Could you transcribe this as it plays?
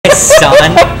son?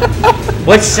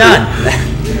 What son?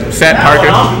 Set Parker.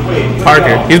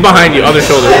 Parker. He's behind you, other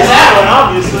shoulder.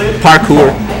 Parkour.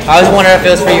 I was wondering if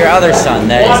it was for your other son.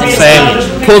 That isn't Same.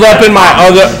 Pulled up in my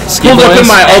other. Pulled up in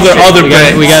my other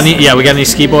bed. We got any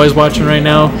ski boys watching right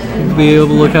now. Be able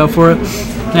to look out for it.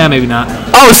 Yeah, maybe not.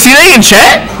 Oh, see they in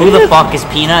chat? Who the fuck is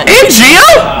Peanut? And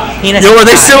Gio? Peanut's Yo, are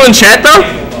they still in chat though?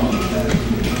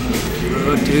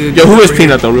 Oh, dude. Yo, who is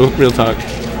Peanut though? Real talk.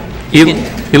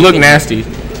 He looked nasty.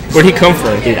 Where'd he come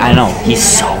from? Dude, I know. He's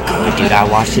so good, dude. I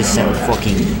watched his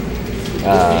fucking...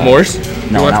 Morse?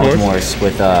 No, not with Morse.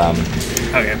 With,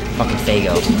 Okay. fucking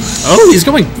Fago. Oh, he's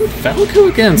going Falco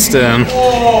against him. You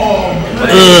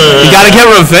gotta get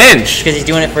revenge. Because he's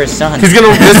doing it for his son. This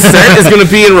set is gonna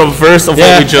be in reverse of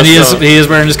what we just saw. He is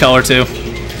wearing his collar too.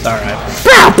 All right.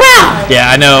 Bow, bow. Yeah,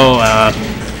 I know.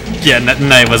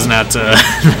 Knight was not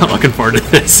not looking forward to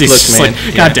this. He's just man,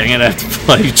 like, God dang it, I have to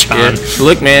play John. Yeah.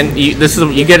 Look, man, you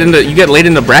get late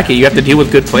in the bracket. You have to deal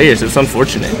with good players. It's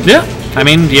unfortunate. Yeah, I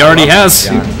mean, he already has.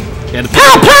 John. He had to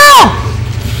Pow, pow.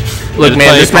 Look,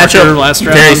 man, this matchup last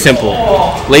round. very simple.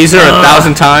 Laser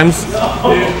 1,000 times,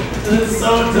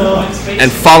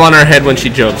 and fall on her head when she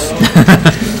jumps.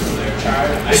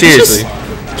 Seriously.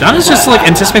 John is just like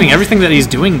anticipating everything that he's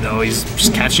doing, though. He's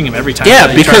just catching him every time. Yeah,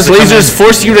 that he tries because to come lasers in.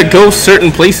 force you to go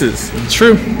certain places. It's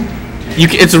true.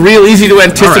 It's real easy to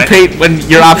anticipate when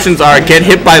your options are get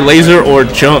hit by laser or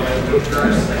jump.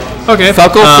 Okay.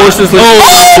 Falco forces.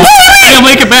 I didn't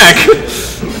make it back.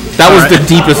 That was the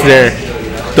deepest there.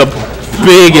 The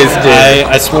biggest there.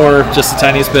 I swore just the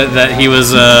tiniest bit that he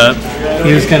was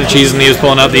kind of cheesing. He was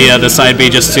pulling out the side B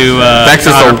just to Vex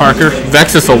is honor Parker.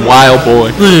 Vex is a wild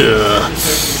boy.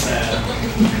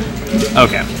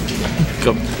 Okay.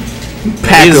 Go.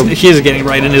 He is getting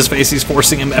right in his face. He's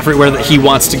forcing him everywhere that he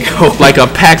wants to go. Like a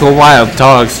pack of wild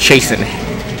dogs chasing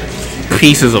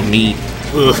pieces of meat.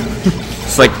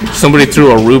 It's like somebody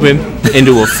threw a Reuben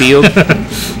into a field.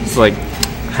 It's like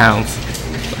hounds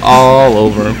all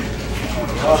over him.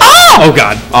 Oh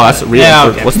God. Oh, that's real. Yeah,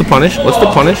 okay. What's the punish? What's the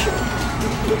punish?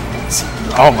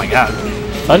 Oh my God.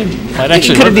 That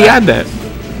actually Could have DI'd that.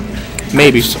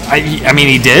 Maybe. I mean,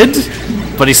 he did,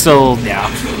 but he still, yeah.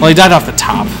 Well, he died off the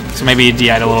top, so maybe he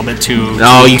DI'd a little bit too.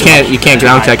 No, you can't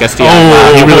ground tech SDI.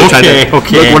 Oh, he really tried to.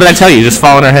 okay. Look, what did I tell you? Just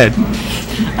fall on her head.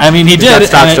 I mean, he did. That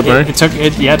stops the burn.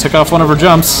 It took off one of her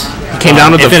jumps. Came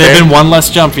down with if the it fair. had been one less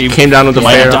jump, he Came down with the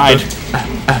might fair. have died.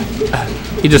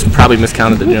 He just probably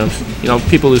miscounted the jumps. You know,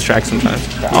 people lose track sometimes.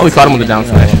 Oh, we caught him with the down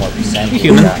smash.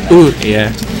 Human. Ooh,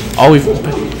 yeah. Oh, we've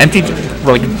empty,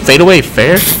 like fadeaway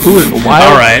fair. Ooh, wild.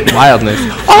 All right. Wildness.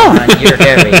 Oh, you're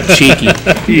hairy. Cheeky.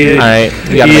 He All right.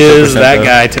 We got he is 100% that though.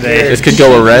 guy today. This could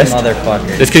go arrest.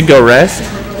 Motherfucker. This could go rest.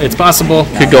 It's possible.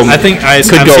 Could go. I think I'm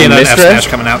could go seeing an F mistress. smash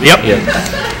coming out. Yep. Yeah.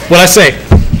 What I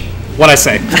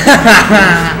say.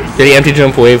 Did he empty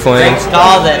jump waveland?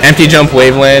 Call this. Empty jump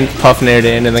waveland, puff nared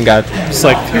in, and then got It's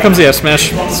like, here comes the F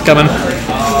smash. It's coming.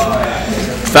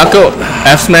 Falco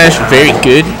F smash. Very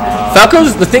good.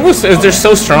 Falco's the thing was is they're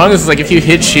so strong. Is like if you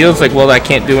hit shields, like well, I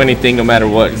can't do anything no matter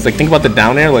what. It's like think about the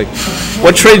down air. Like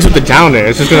what trades with the down air?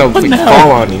 It's just gonna like,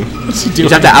 fall on you. What's he You doing?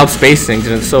 just have to outspace things,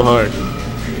 and it's so hard.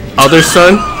 Other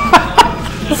son,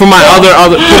 for my other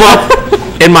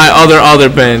in my other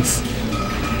bends.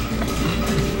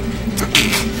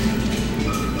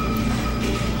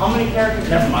 How many characters?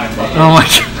 Never mind. Fuck. Oh my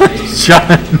God.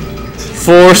 John.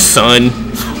 For son.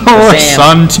 Or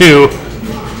Sam. Sun 2.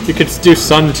 You could do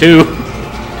Sun 2.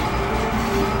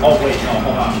 Oh wait, no,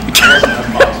 hold on. It wasn't my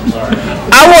fault. I'm sorry.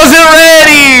 I wasn't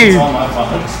ready. It's all my fault.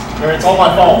 It's all my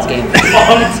fault. Game.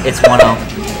 It's 1-0.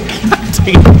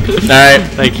 All right.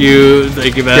 Thank you,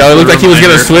 Matt. Yo, it looked like he was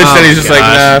gonna Reminder. switch, and he's just like,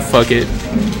 gosh. nah, fuck it.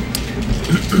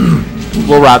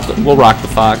 We'll rock the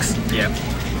fox. Yeah.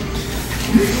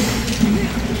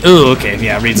 Ooh, okay,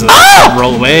 yeah, reads the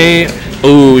roll away.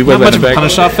 Ooh, we Not went much back of a back.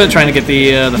 punish off it, trying to get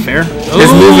the fair.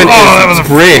 His movement is that was a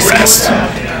brisk. rest.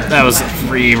 That was a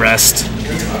free rest.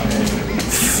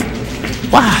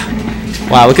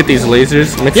 Wow, look at these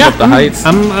lasers mixing up the heights.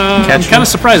 I'm Catch kind him. of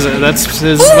surprised that that's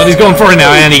what he's going for right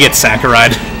now, and he gets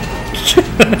Saccharide.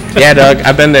 Yeah, Doug,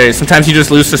 I've been there. Sometimes you just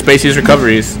lose to Spacey's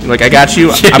recoveries. Like, I got you.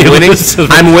 Yeah, I'm you winning. lose to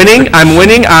the- I'm winning. I'm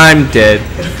winning. I'm dead.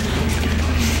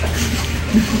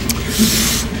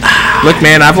 Look,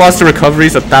 man, I've lost to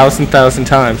recoveries 1,000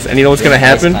 times, and you know what's gonna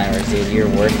happen? Dude, you're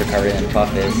worse recovery than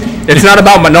Puff is. It's not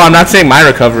about my. No, I'm not saying my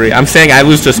recovery. I'm saying I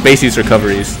lose to Spacey's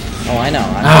recoveries. Oh, I know.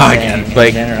 I'm just saying, again. in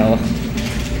Like- general.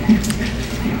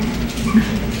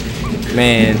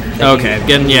 Man. Okay,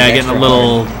 getting a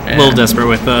little desperate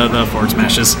with the forward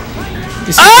smashes.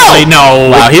 Oh! No!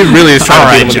 Wow, he really is trying All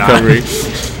to right, beat him John. with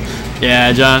recovery.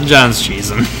 Yeah, John's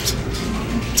cheesing.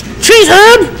 Cheese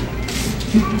head!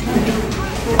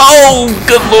 Oh,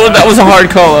 good lord, that was a hard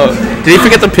call out. Did he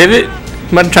forget the pivot?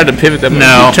 He might have tried to pivot that.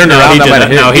 No, he turned no, around. he That might have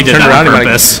didn't. hit. No, he did turned not around. on He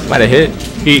purpose. might have hit.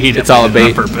 He It's all a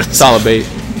bait. on purpose. It's all a bait.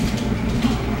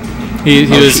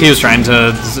 He was trying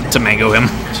to mango him.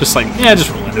 Just like, yeah, just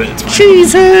roll into it. It's fine.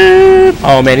 Cheese head!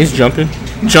 Oh man, he's jumping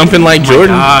like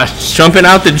Jordan. Gosh. Jumping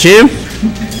out the gym.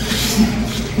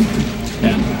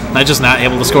 I'm just not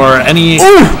able to score any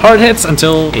hard hits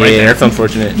until right Yeah, there. that's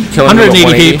unfortunate. Killing him with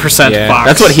a 188% 180. Fox.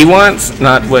 That's what he wants,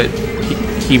 not what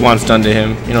he wants done to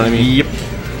him. You know what I mean? Yep.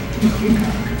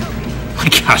 My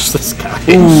gosh, this guy.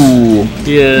 Ooh.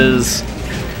 He is.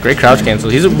 Great crouch cancel.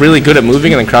 He's really good at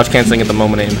moving and then crouch canceling at the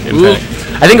moment of impact.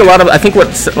 I think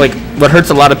what hurts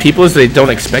a lot of people is they don't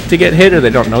expect to get hit or they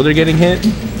don't know they're getting hit.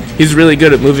 He's really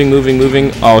good at moving.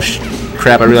 Oh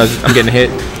crap! I realized I'm getting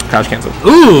hit. Crouch cancel.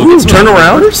 Ooh, Turn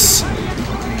around.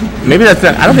 Maybe that's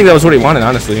not. I don't think that was what he wanted,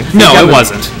 honestly. No, it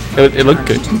wasn't. It looked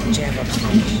good.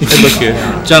 It looked good.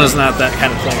 John is not that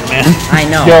kind of player, man. I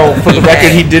know. Yo, for the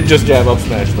record, he Hey. did just jab up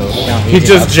smash though. No, he did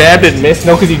just up jabbed and missed.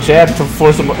 No, because he jabbed to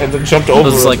force him and then jumped over.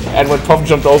 was him. like- And when Puff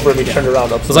jumped over him, he turned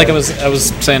around up. It's like I was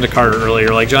saying to Carter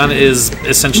earlier. Like John is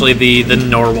essentially the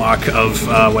Norwalk of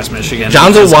West Michigan.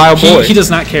 John's a Because wild boy. He does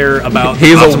not care about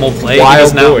He's a optimal play. He wild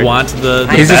does not boy. want the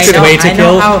I- He's just best gonna way I to know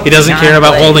kill. how He doesn't John care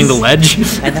about plays. holding the ledge.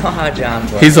 I know how John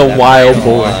plays. He's a I've wild played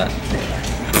him boy. lot.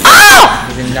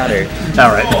 He's a nutter.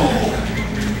 All right.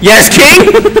 Yes, King.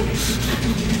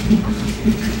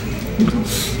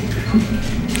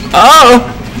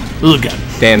 Oh. Ooh, God.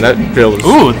 Damn, that drill was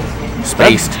Ooh,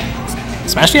 spaced.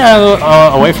 smash the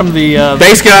away from the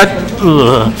Base god.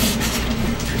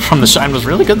 from the shine was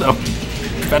really good though.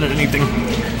 Prevented anything.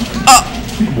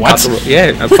 What?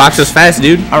 Yeah, Fox is fast,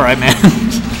 dude. All right, man.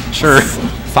 Sure.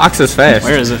 Fox is fast.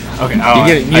 Where is it? Okay. Oh,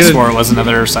 You I swore it was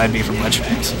another side B from Ledge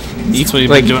Facts. That's what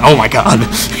you've like- been doing. Oh my God.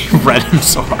 You read him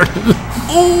so hard.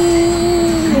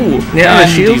 Ooh. Yeah, And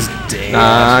the shield. he's dead.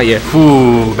 Yeah.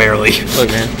 Ooh, barely. Look,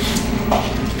 man.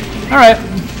 All right.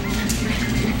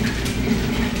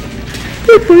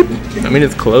 I mean,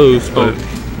 it's close, but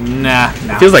Nah.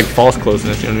 it feels like false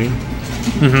closeness. You know what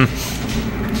I mean?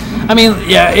 I mean,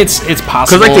 yeah, it's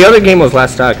possible. Because like the other game was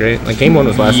last stock, right? Like game one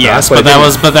was last Yes, stock. but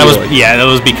that was like, yeah, that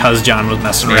was because John was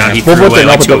messing around. He Well, threw but away the-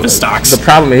 like but two of his stocks. The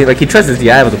problem is, like, he trusts his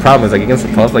DI, but the problem is, like, against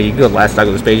the Puff, like, you go last stock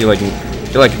with the space, you're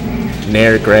like,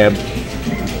 nair, grab,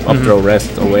 up throw,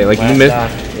 rest, away. Like, Last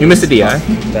stock you missed a is DI.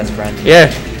 Best friend.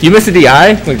 Yeah, you missed a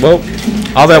DI. Like, well,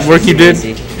 all that work you did,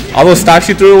 Easy. all those stocks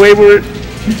you threw away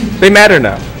they matter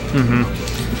now.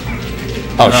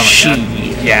 Oh, my shit. God.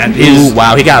 Yeah, Ooh,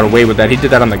 wow, he got away with that. He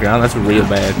did that on the ground. That's real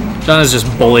bad. John is just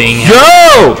bullying him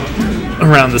Yo!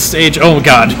 around the stage. Oh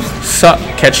God. Suck,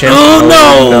 catch him. Oh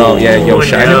no! Yeah, yo,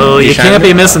 shine no, him. you shine can't him.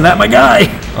 be missing that, my guy.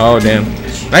 Oh, damn.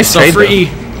 Nice So trade, free.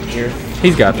 Here. though.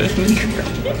 He's got this.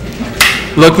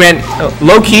 Look, man,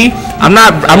 low key, I'm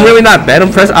really not that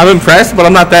impressed. I'm impressed, but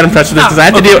I'm not that impressed with this because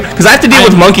I have to deal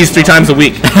with monkeys 3 times a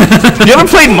week. You ever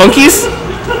played monkeys?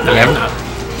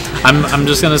 I'm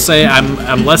just gonna say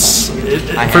I'm less.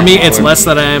 I For me, have it's before. less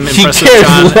that I am He impressed with cares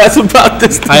John. less about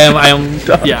this. I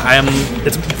am.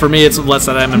 It's for me. It's less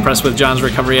that I'm impressed with John's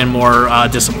recovery and more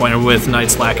disappointed with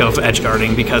Knight's lack of edge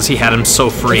guarding because he had him so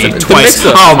free It's a twice.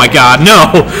 mix-up. Oh my God,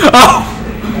 no! Oh,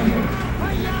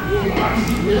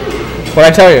 What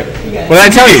did I tell you? What did I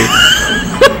tell you?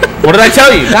 What did I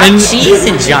tell you? Stop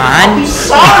cheesing, John.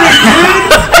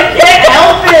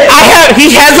 He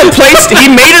has a place. He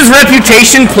made his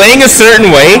reputation playing a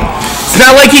certain way. It's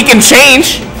not like he can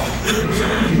change.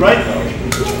 Right though.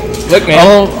 Look,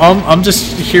 man. I'm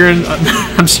just hearing.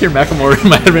 I'm just hearing Macklemore in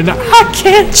my head right now. I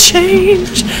can't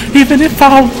change, even if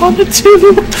I wanted to.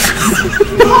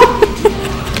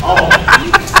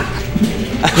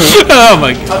 Oh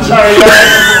my God. I'm sorry,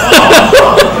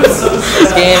 guys.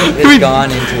 This game has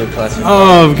gone into a cluster.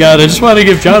 Oh God, I just want to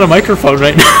give John a microphone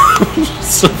right now,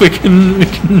 so we can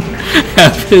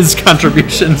have his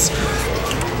contributions.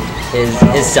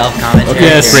 His self-commentary.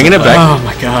 Yes, Bringing it back. Oh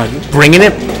my God, Bringing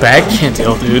it back. can't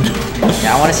deal, dude.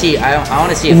 Yeah, I want to see. I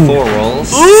want to see 4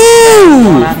 rolls going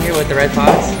Ooh. on here with the Red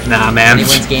Fox. Nah, When man. he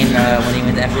wins game, when he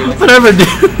wins F3 with. Whatever, dude.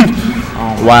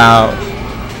 Oh my Wow.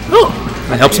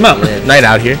 That helps him out. God. Night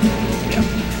out here.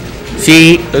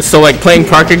 See, so like playing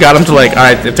Parker got him to like, all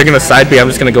right, if they're gonna side B, I'm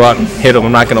just gonna go out and hit them.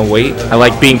 I'm not gonna wait. I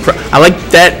like being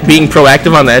being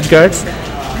proactive on the edge guards.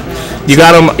 You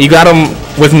got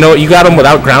them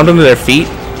without grounding to their feet.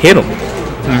 Hit them.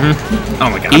 Oh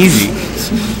my God. Easy.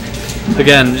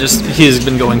 Again, just he's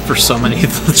been going for so many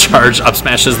charge up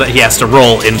smashes that he has to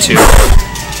roll into.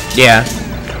 Yeah.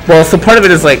 Well, so part of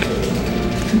it is like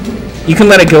you can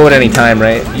let it go at any time,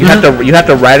 right? You have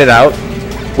to ride it out,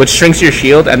 which shrinks your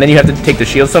shield, and then you have to take the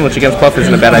shield stone, which against Puff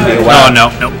isn't a bad idea. Wow. Oh,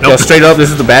 no. Go straight up. This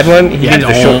is the bad one. He Yeah,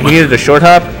 needed a short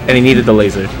hop, and he needed the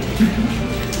laser.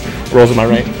 Rolls, am I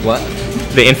right? What?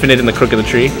 The infinite in the crook of the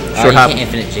tree. You Short hop. can't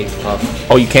infinite Jig Puff.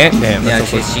 Oh, you can't? Damn. Yeah,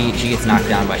 That's so she gets knocked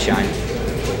down by Shine.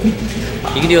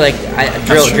 You can do like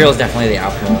Drill's definitely the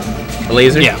optimal.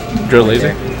 laser? Yeah. Drill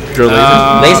laser? Drill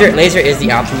laser? Laser is the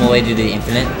optimal way to do the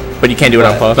infinite. But you can't do it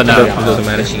on Puff. but no, it doesn't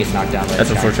matter. She gets knocked down by That's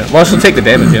Shine. unfortunate. Well, she'll take the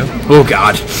damage, yeah. Oh,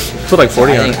 God. Put like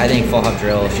 40 on it. I think full hop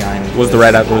drill Shine Was the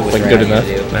right out was like the good right enough?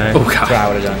 idea to do. Alright. Oh, That's what God.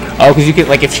 I would have done. Oh, because you can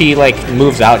like if she like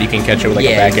moves out, you can catch her with like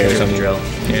a back air or something. Drill.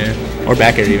 Yeah, or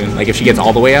back air even. Like if she gets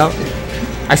all the way out.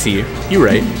 I see you. You're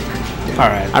right. All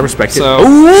right. I respect So- it.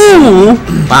 Ooh!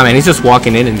 Wow, man, he's just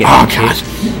walking in and getting Oh, hit.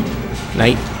 God.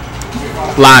 Night.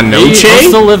 La He'll Noche?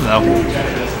 still live, though.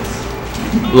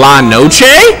 La Noche?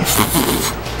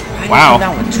 Wow.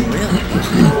 That one drill.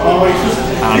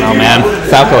 I don't know, man.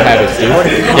 Falco habits, dude.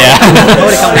 Yeah. I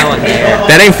would have come that one there.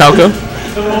 That ain't Falco.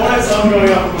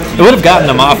 It would have gotten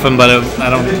him off him, but I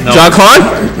don't know. John Claude?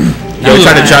 Yo, he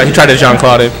tried to Jean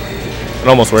Claude it. It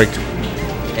almost worked.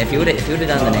 If he would have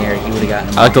done the nair, he would have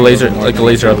gotten. I like the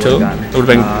laser up tilt. It would have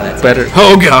been better.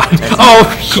 Oh, God. Oh,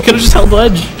 he could have just held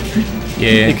ledge.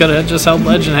 Yeah. He could have just held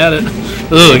ledge and had it.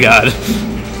 Oh, God.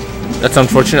 That's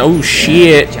unfortunate. Oh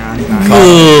shit. John,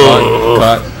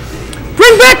 Caught.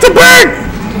 Bring back the bird!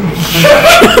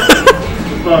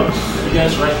 You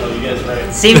guys right though. You guys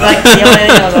right. seems like the only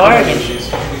thing was Oregon.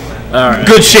 All right.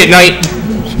 Good shit, Knight.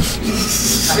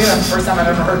 I think that's the first time I've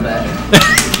ever heard that.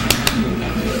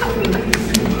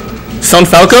 Son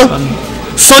Falco?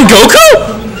 Son Goku?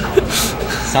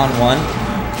 Son 1.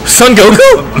 Son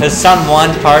Goku? Because Son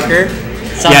 1, Parker.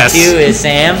 Son Yes. 2 is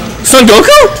Sam. Son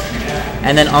Goku?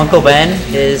 And then Uncle Ben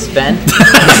is Ben.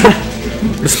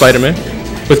 The Spider-Man.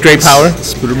 With great power.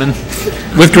 Spooderman.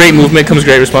 With great movement comes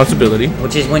great responsibility.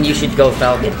 Which is when you should go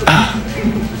Falcon.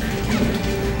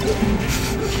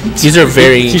 These are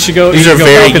very. He should go- These he are should go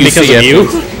very Falcon because of UCF. you?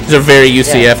 Things. These are very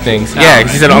UCF things. Yeah,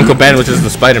 because he said Uncle Ben, which is the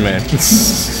Spider-Man.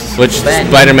 Which Ben.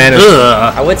 Spider-Man is.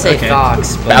 Ugh. I would say Okay.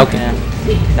 Fox, but Falcon.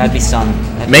 yeah, that'd be Son.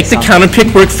 That'd Make be the Son. counter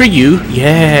pick work for you.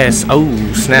 Yes. Oh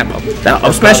snap!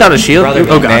 Up smash out a shield. Brother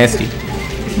Oh Ben. nasty.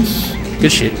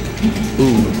 Good shit.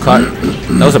 Ooh, caught.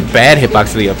 That was a bad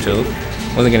hitbox to the up tilt.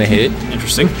 Wasn't gonna hit.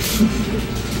 Interesting.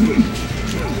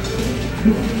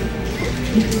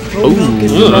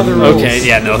 Ooh. Okay,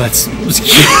 yeah, no, that's.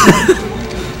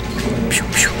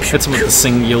 Hits him with the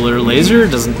singular laser.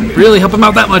 Doesn't really help him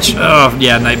out that much. Oh,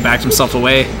 yeah, Knight backed himself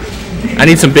away. I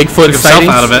need some Bigfoot Himself sightings.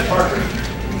 out of it.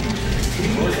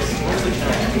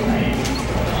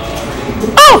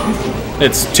 Oh!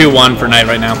 It's 2-1 for Knight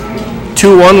right now.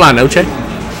 2-1 La Noche.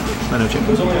 I know, Chip.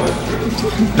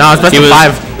 No, it's best He of was-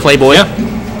 5. Playboy. Yeah.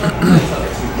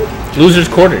 Losers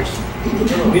quarters.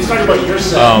 He's talking about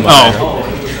yourself. Oh.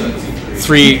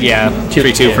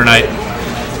 3-2 for Knight.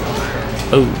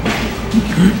 Oh.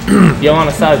 Yo,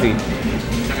 Anasazi.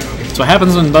 That's what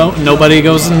happens when nobody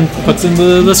goes and puts in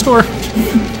the score.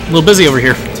 A little busy over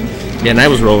here. Yeah, Knight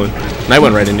was rolling. Knight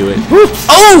went right into it.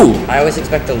 Oh! I always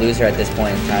expect the loser at this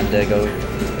point in time to go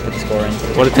put the score in.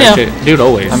 What a tough Yeah. shit. Dude,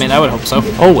 always. I mean, I would hope so.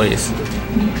 always.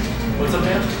 What's up,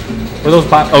 man? Were those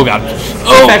box? Oh, God.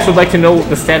 Fax would like to know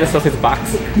the status of his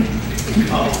box.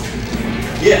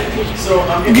 Yeah. So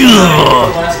I'm getting the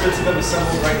last bits of them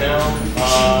assembled right now.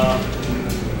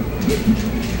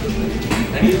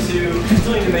 I need to. I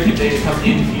still need to make a day to come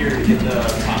in here to get the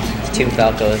top. Two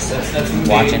Falcos That's the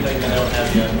watching, main thing that I don't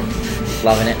have yet.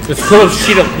 loving it. Just put a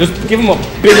sheet of, just give him a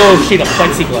big old sheet of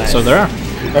plexiglass. So there are.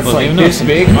 That's Well, like even this though-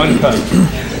 big, uncut.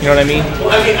 You know what I mean?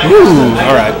 Ooh,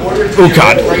 all right. Oh,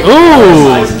 God. Ooh.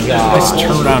 Nice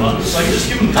turnaround.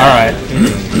 All right.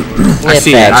 I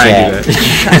see that it. I chat. do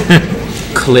that.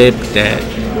 Clip that.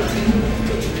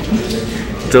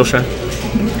 Drill shot.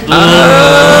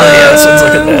 Yeah, this one's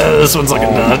looking This one's looking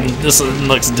done. This one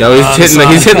looks done. Yo,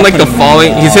 he's hitting like the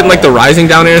falling. He's hitting like the rising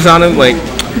down airs on him. Like,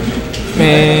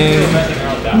 man.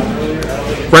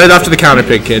 Run it off to the counter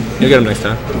pick, kid. You'll get him next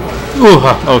time.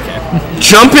 Okay.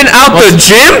 Jumping out the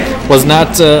gym? Was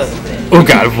not. Oh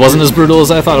God, wasn't as brutal as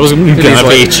I thought it was gonna be.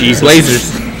 Jesus.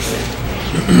 Lasers.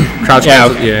 Crouch Yeah,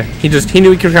 cancel. Yeah. He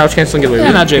knew he could crouch cancel and get away with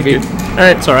Yeah, it. not JV. All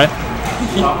right. It's all right.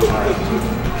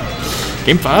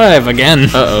 Game 5 again.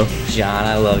 Uh oh. John,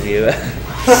 I love you.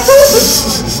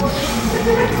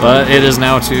 But it is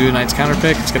now to Knight's counter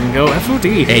pick. It's gonna go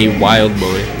FOD. A wild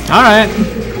boy. All right.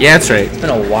 Yeah, that's right. It's been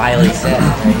a wily set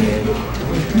right here.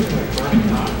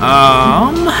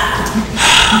 What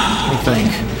do you think?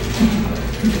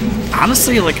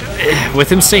 Honestly, like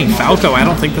with him saying Falco, I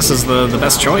don't think this is the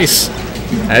best choice.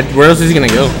 Where else is he gonna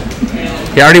go?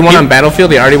 He already won on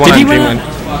Battlefield. He already won Did on he win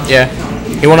Dreamland. Yeah.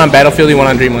 He won on Battlefield. He won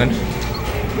on Dreamland.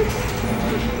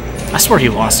 I swear he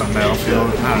lost on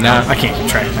Battlefield. I don't know. I can't keep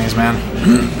track of things, man.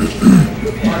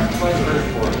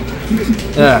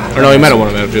 Or no, he might have won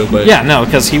on Battlefield, but Yeah, no,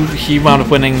 because he wound up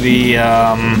winning the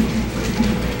what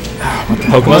the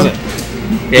heck was it?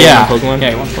 Yeah, Pokemon. Yeah,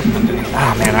 he won Pokemon. Didn't he?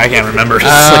 Oh man, I can't remember. It's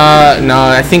No,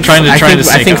 I think trying to I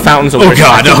think Fountain's a Oh worse.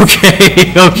 god.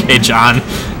 Okay, okay, John.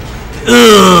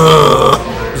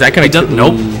 Is that gonna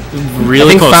Nope. Really I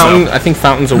think close. Fountain. I think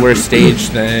Fountain's a worse stage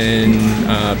than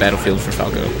Battlefield for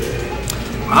Falco.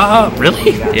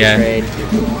 Really? Yeah, Trade.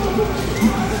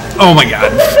 Oh my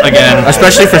god. Again.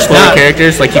 especially for slower Yeah.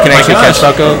 characters, like you can actually catch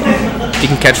gosh. Falco. You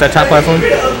can catch that top platform.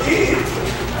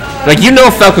 Like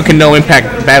Falco can no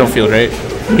impact Battlefield, right?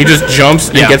 He just jumps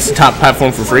and Yeah. gets the top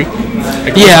platform for free.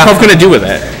 Like, Yeah. What's Puff gonna do with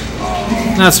that?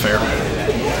 That's fair.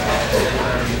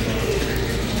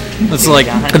 It's like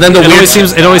But then the weird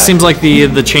it always seems like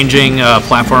the changing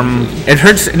platform. It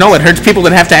hurts. No, it hurts people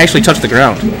that have to actually touch the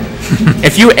ground.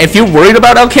 if you're worried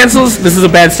about out cancels, this is a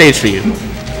bad stage for you.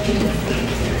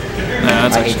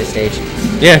 That's I hate this stage.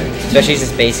 Yeah. Especially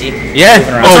since Spacey. Yeah.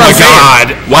 Moving around. Oh my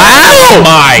god! Wow.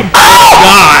 My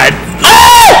god!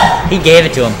 He gave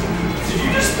it to him.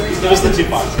 It was the 2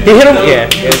 boxes. He hit him. Yeah.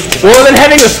 It was just Well, then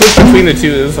having to switch between the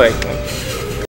two is like.